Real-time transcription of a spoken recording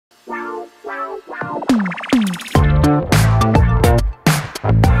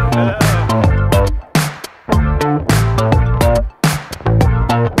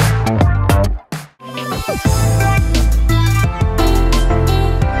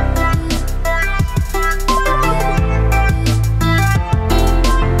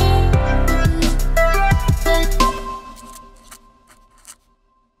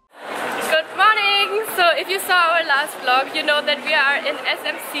Vlog, you know that we are in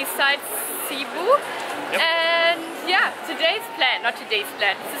SM Seaside Cebu. Yep. And yeah, it's the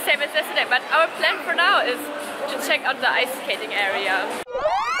same as yesterday, but our plan for now is to check out the ice skating area.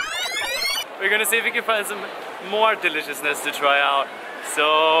 We're gonna see if we can find some more deliciousness to try out.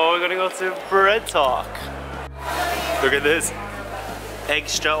 So we're gonna go to Bread Talk. Look at this.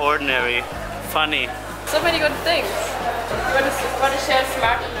 Extraordinary. Funny. So many good things. You want to share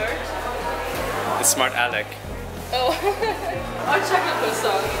Smart Alert? The Smart Alec. Oh. Or chocolate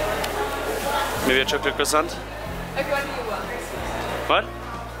croissant. Maybe a chocolate croissant? Okay, what do you want? What?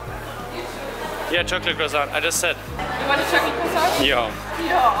 Yeah, chocolate croissant. I just said. You want a chocolate croissant? Yeah.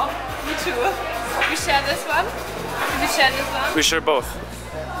 Yeah, me too. We share this one? We share this one? We share both.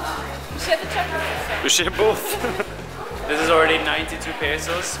 We share the chocolate croissant? We share both. This is already 92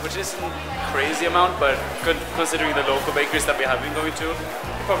 pesos, which isn't a crazy amount, but good considering the local bakeries that we have been going to. You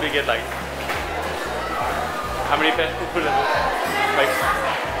probably get like... How many pesos? Like...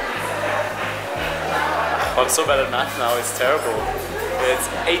 Oh, I'm so bad at math now, it's terrible. It's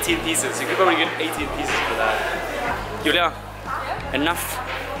 18 pieces. You could probably get 18 pieces for that. Julia, yeah? Enough.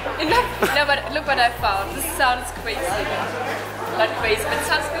 Enough? No, but look what I found. This sounds crazy. Not crazy, but it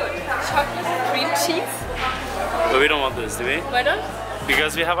sounds good. Chocolate, cream cheese. But we don't want this, do we? Why not?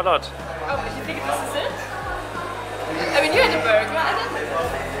 Because we have a lot. Oh, but you think this is it? I mean, you had a burger, I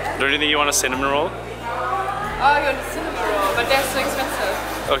didn't. Don't you think you want a cinnamon roll? Oh, you want a cinnamon roll, but they're so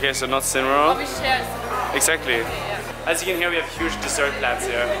expensive. Okay, so not cinnamon roll? Oh, we share cinnamon roll. Exactly. Okay, yeah. As you can hear, we have huge dessert plans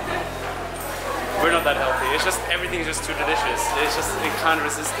here. We're not that healthy. It's just, everything's just too delicious. It's just, you can't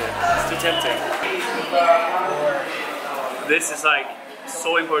resist it. It's too tempting. This is like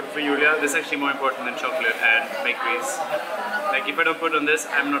so important for Julia. This is actually more important than chocolate and bakeries. Like if I don't put on this,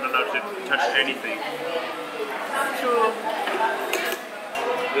 I'm not allowed to touch anything. True.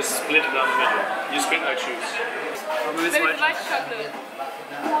 Just split it down the middle. You split, I choose. Maybe white chocolate.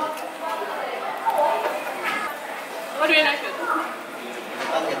 What do you like it?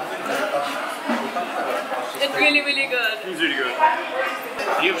 It's really, really good. It's really good.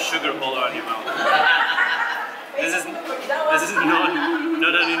 You have sugar all around your mouth. This is not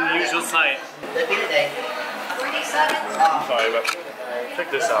an unusual sight. I'm sorry, but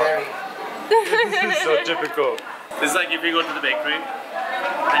check this out. This is so typical. It's like if you go to the bakery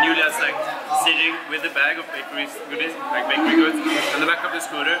and Julia's like sitting with a bag of bakery goodies, like bakery goods, on the back of the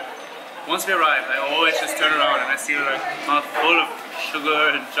scooter. Once we arrive, I always just turn around and I see her like mouth full of sugar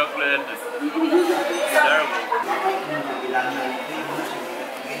and chocolate. It's terrible.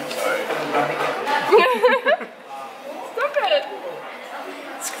 Sorry. Stop it!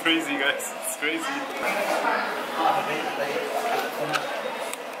 It's crazy, guys. It's crazy.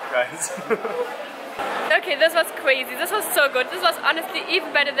 Guys. Okay, this was crazy. This was so good. This was honestly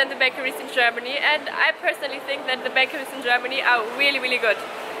even better than the bakeries in Germany, and I personally think that the bakeries in Germany are really, really good.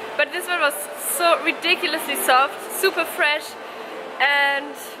 But this one was so ridiculously soft, super fresh,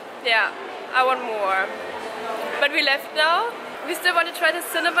 and yeah, I want more. But we left now. We still want to try the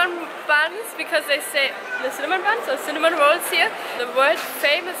cinnamon buns because they say the cinnamon buns or cinnamon rolls here, the world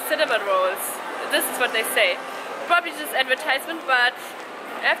famous cinnamon rolls. This is what they say. Probably just advertisement, but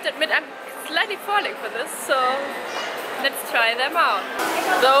I have to admit I'm slightly falling for this, so let's try them out.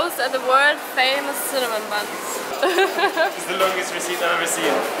 Those are the world famous cinnamon buns. It's the longest receipt I've ever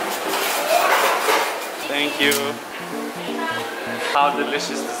seen. Thank you. How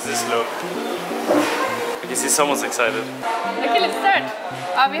delicious does this look? I can see someone's excited. Okay, let's start.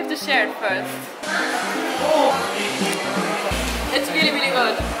 We have to share it first. It's really, really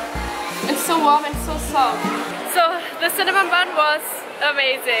good. It's so warm and so soft. So the cinnamon bun was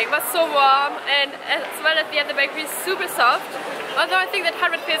amazing. It was so warm, and as well as the other bakery, super soft. Although I think that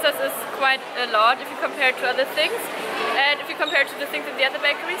 100 pesos is quite a lot if you compare it to other things, and if you compare it to the things in the other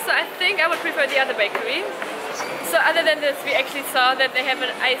bakery. So I think I would prefer the other bakery. So other than this, we actually saw that they have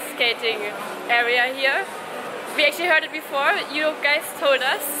an ice skating area here. We actually heard it before, you guys told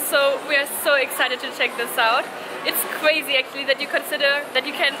us, so we are so excited to check this out. It's crazy actually that you consider that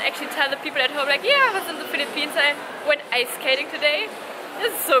you can actually tell the people at home like, yeah, I was in the Philippines, I went ice skating today.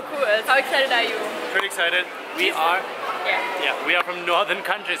 This is so cool. How excited are you? Pretty excited. We are we are from northern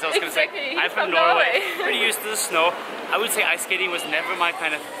countries, I was going to say. I'm from Norway. Pretty used to the snow. I would say ice skating was never my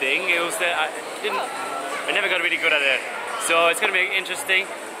kind of thing. It was that I never got really good at it. So it's gonna be interesting.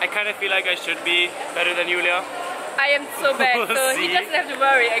 I kind of feel like I should be better than Julia. I am so bad, We'll so see. he doesn't have to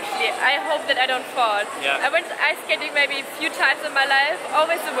worry actually. I hope that I don't fall. Yeah. I went ice skating maybe a few times in my life,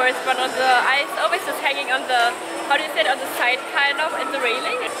 always the worst one on the ice, always just hanging on the, how do you say it, on the side kind of, in the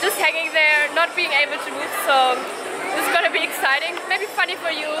railing. Just hanging there, not being able to move, so this is gonna be exciting, maybe funny for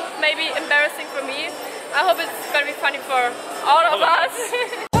you, maybe embarrassing for me. I hope it's gonna be funny for all of us.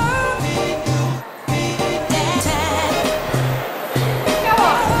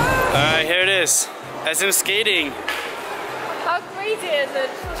 Alright, here it is. SM skating. How crazy is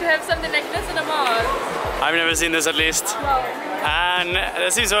it to have something like this in a mall? I've never seen this at least. Wow. And there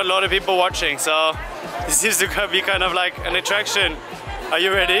seems a lot of people watching, so this seems to be kind of like an attraction. Are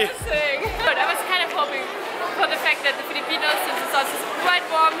you ready? But I was kind of hoping for the fact that the Filipinos, since it's also quite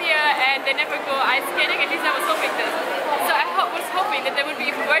warm here and they never go ice skating, at least I was hoping this. So I was hoping that they would be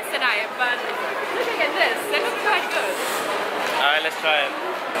even worse than I am, but looking at this, they look quite good. Alright, let's try it.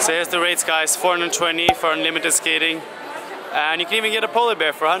 So here's the rates, guys. 420 for unlimited skating. And you can even get a polar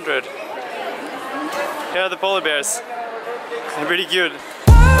bear for 100. Here are the polar bears. They're pretty cute.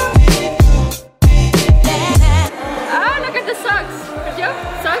 Ah, look at the socks. Yo,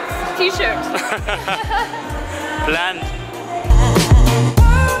 socks, t-shirt. Planned.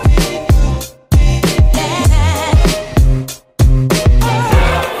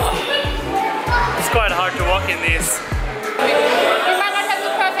 It's quite hard to walk in these. We might not have the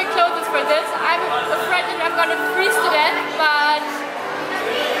perfect clothes for this. I'm afraid that I'm gonna freeze to death, but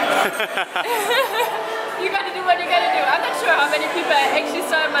you gotta do what you gotta do. I'm not sure how many people I actually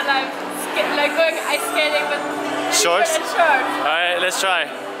saw in my life like going ice skating with Shorts? and shorts. Alright, let's try.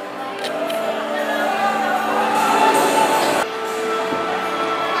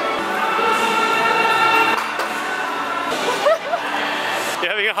 You're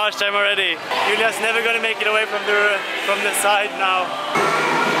having a hard time already. Julia's never gonna make it away from the side now.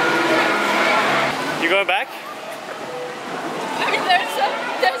 You going back? I mean,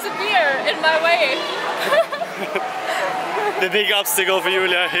 there's a beer in my way. The big obstacle for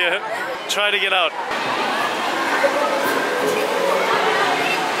Julia here. Try to get out.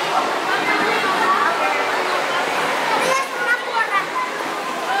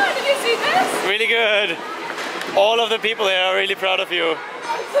 Oh, did you see this? Really good. All of the people here are really proud of you.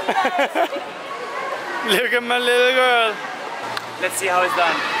 Look at my little girl. Let's see how it's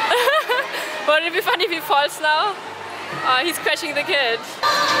done. Wouldn't it be funny if he falls now? He's crashing the kid.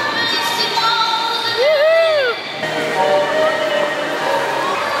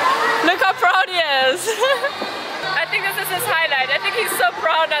 Look how proud he is. I think this is his highlight. I think he's so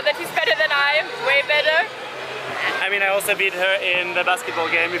proud now that he's better than I am, way better. I mean, I also beat her in the basketball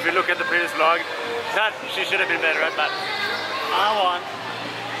game. If you look at the previous vlog, that she should have been better at, but I won.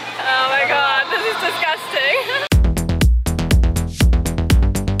 Oh my god, this is disgusting.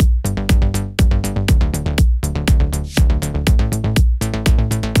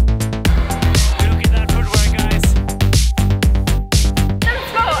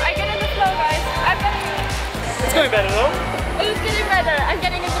 It's going better though. It's getting better. I'm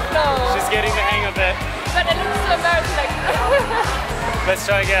getting in the flow. She's getting the hang of it. But it looks so embarrassing. Like Let's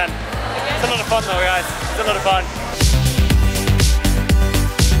try again. It's a lot of fun though, guys. It's a lot of fun.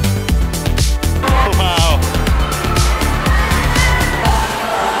 Wow.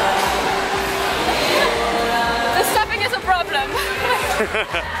 the stopping is a problem.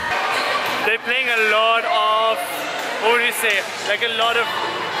 They're playing a lot of, what would you say, like a lot of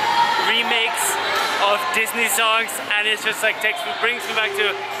remakes of Disney songs, and it's just like brings me back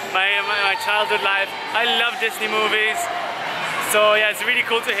to my childhood life. I love Disney movies, so yeah, it's really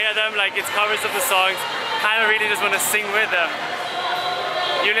cool to hear them. Like it's covers of the songs. Kind of really just want to sing with them.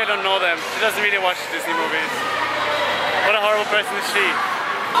 Julia don't know them. She doesn't really watch Disney movies. What a horrible person is she.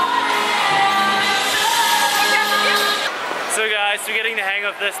 So guys, we're getting the hang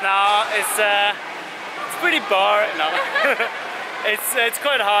of this now. It's pretty boring. No. It's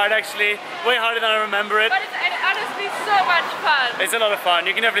quite hard actually, way harder than I remember it. But it's honestly so much fun. It's a lot of fun.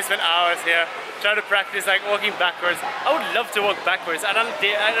 You can definitely spend hours here trying to practice like walking backwards. I would love to walk backwards. I don't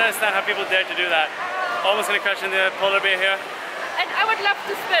understand how people dare to do that. Almost gonna crash in the polar bear here. And I would love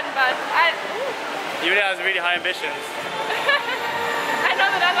to spin, but Julia has really high ambitions. I know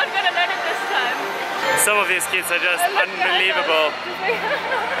that I'm not gonna learn it this time. Some of these kids are just unbelievable.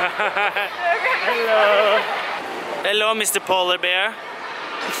 Hello. Hello, Mr. Polar Bear.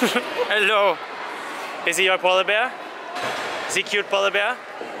 Hello. Is he your polar bear? Is he cute polar bear?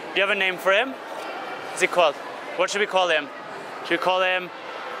 Do you have a name for him? What's he called? What should we call him? Should we call him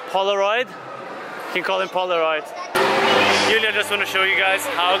Polaroid? You can call him Polaroid. Julia just want to show you guys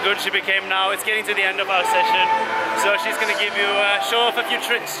how good she became now. It's getting to the end of our session, so she's gonna give you show off a few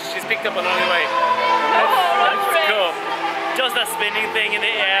tricks she's picked up along the way. That's cool. Just that spinning thing in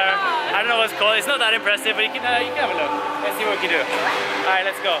the air. I don't know what it's called. It's not that impressive, but you can have a look. Let's see what we can do. All right,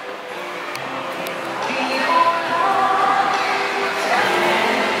 let's go.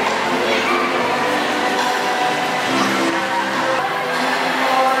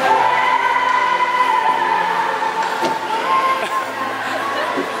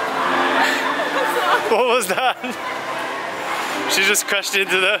 What was that? She just crashed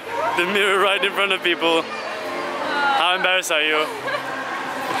into the mirror right in front of people. How embarrassed are you?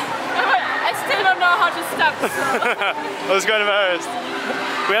 I still don't know how to stop. So. I was quite embarrassed.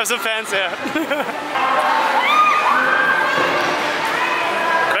 We have some fans here.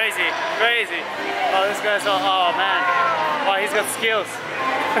 Crazy, crazy. Oh, this guy's so, oh man. Oh, he's got skills.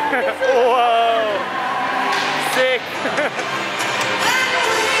 Whoa. Sick.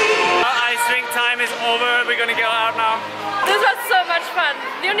 Ice rink time is over. We're gonna go out now. This was so much fun.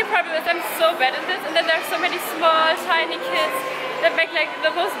 The only problem is I'm so bad at this, and then there's so many small, tiny kids that make like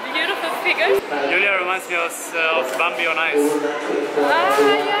the most beautiful figures. Julia reminds me of Bambi on ice. Ah,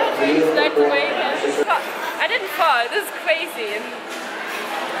 yeah, she's like the way I didn't fall. This is crazy.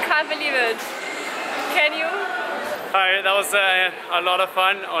 Can't believe it. Can you? Alright, that was a lot of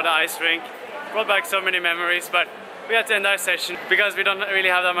fun on the ice rink. Brought back so many memories, but we had to end our session because we don't really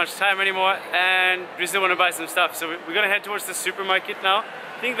have that much time anymore and we still want to buy some stuff. So we're gonna head towards the supermarket now.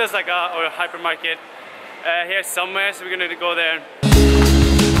 I think there's like a hypermarket here somewhere, so we're gonna go there.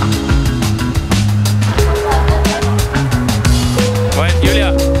 Right,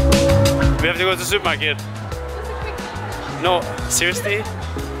 Julia, we have to go to the supermarket. No, seriously?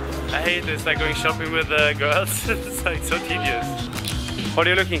 I hate this, like going shopping with girls. It's like so tedious. What are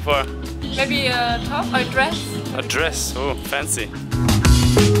you looking for? Maybe a top or a dress? A dress, oh, fancy.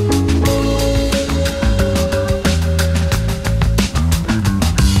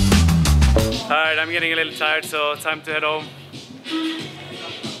 Alright, I'm getting a little tired, so time to head home.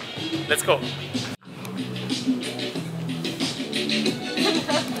 Let's go.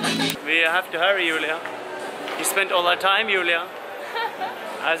 We have to hurry, Julia. You spent all our time, Julia.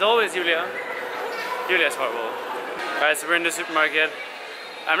 As always, Julia. Julia's horrible. Alright, so we're in the supermarket.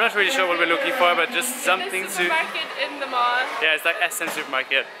 I'm not really sure what we're looking for, but just something to... supermarket in the mall. Yeah, it's like SM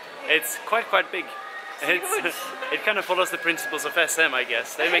Supermarket. It's quite big. It kind of follows the principles of SM, I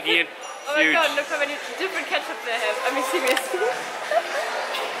guess. They're making it oh huge. my god, look how many different ketchup they have. I mean,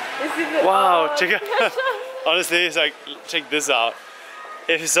 seriously. Wow, check out. Honestly, it's like, check this out.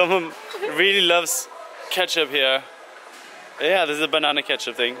 If someone really loves ketchup here, yeah, this is a banana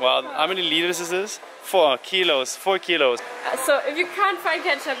ketchup thing. Wow, how many liters is this? 4 kilos, 4 kilos. So if you can't find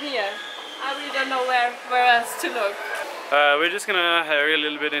ketchup here, I really don't know where else to look. We're just gonna hurry a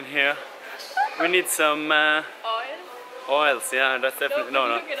little bit in here. We need some Oil? oils, yeah, that's definitely, no.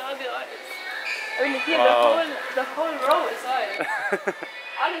 Look at all the oils. I mean, here Wow. the whole row is oil.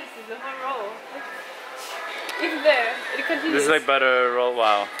 Honestly, the whole row. Even there, it continues. This is like butter roll,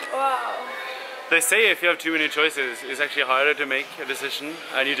 wow. Wow. They say if you have too many choices, it's actually harder to make a decision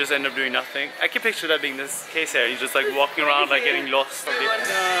and you just end up doing nothing. I can picture that being this case here. You're just like walking around like getting lost.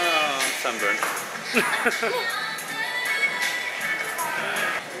 Sunburn.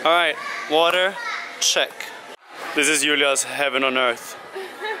 Alright, water, check. This is Julia's heaven on earth.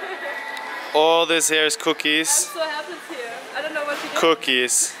 All this here is cookies. I'm so helpless here. I don't know what to do.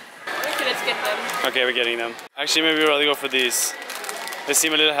 Cookies. Okay, let's get them. Okay, we're getting them. Actually, maybe we'd rather go for these. They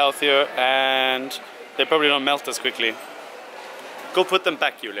seem a little healthier and they probably don't melt as quickly. Go put them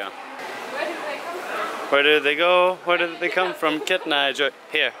back, Julia. Where did they come from? Where did they go? Where did they come from? Ketna,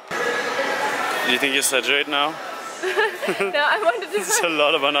 here. Do you think you're exaggerated now? No, I wanted to... It's a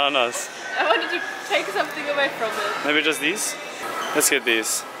lot of bananas. I wanted to take something away from it. Maybe just these? Let's get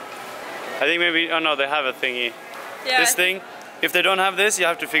these. I think maybe, oh no, they have a thingy. Yeah, this thing, if they don't have this, you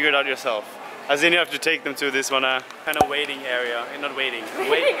have to figure it out yourself. As in you have to take them to this one kind of waiting area, not waiting,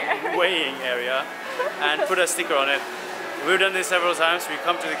 weighing area, and put a sticker on it. We've done this several times. We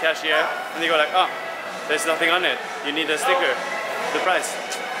come to the cashier and they go like, oh, there's nothing on it. You need a sticker. The price.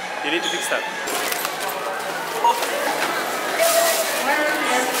 You need to fix that.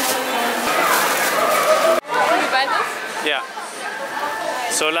 Can you buy this? Yeah.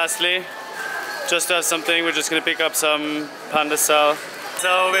 So lastly, just to have something, we're just gonna pick up some pandesal.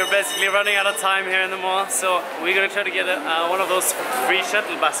 So we're basically running out of time here in the mall, so we're gonna try to get one of those free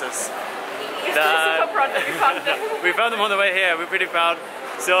shuttle buses. It's super proud that we found them. We found them on the way here, we're pretty proud.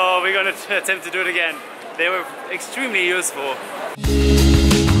 So we're gonna attempt to do it again. They were extremely useful.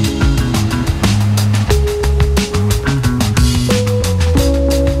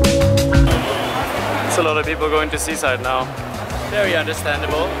 a lot of people going to Seaside now. Very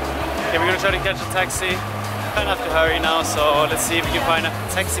understandable. Okay, we're gonna try to catch a taxi. Kind of have to hurry now, so let's see if we can find a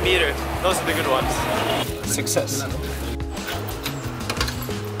taxi meter. Those are the good ones. Success.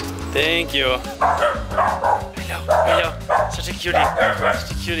 Thank you. Hello. Such a cutie.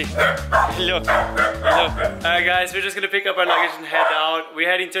 Such a cutie. Hello. Alright guys, we're just gonna pick up our luggage and head out. We're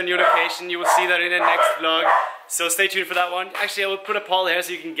heading to a new location. You will see that in the next vlog. So stay tuned for that one. Actually, I will put a poll here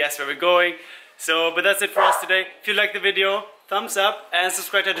so you can guess where we're going. So, but that's it for us today. If you liked the video, thumbs up and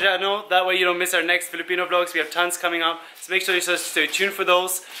subscribe to the channel. That way you don't miss our next Filipino vlogs. We have tons coming up. So make sure you stay tuned for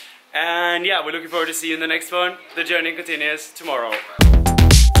those. And yeah, we're looking forward to seeing you in the next one. The journey continues tomorrow.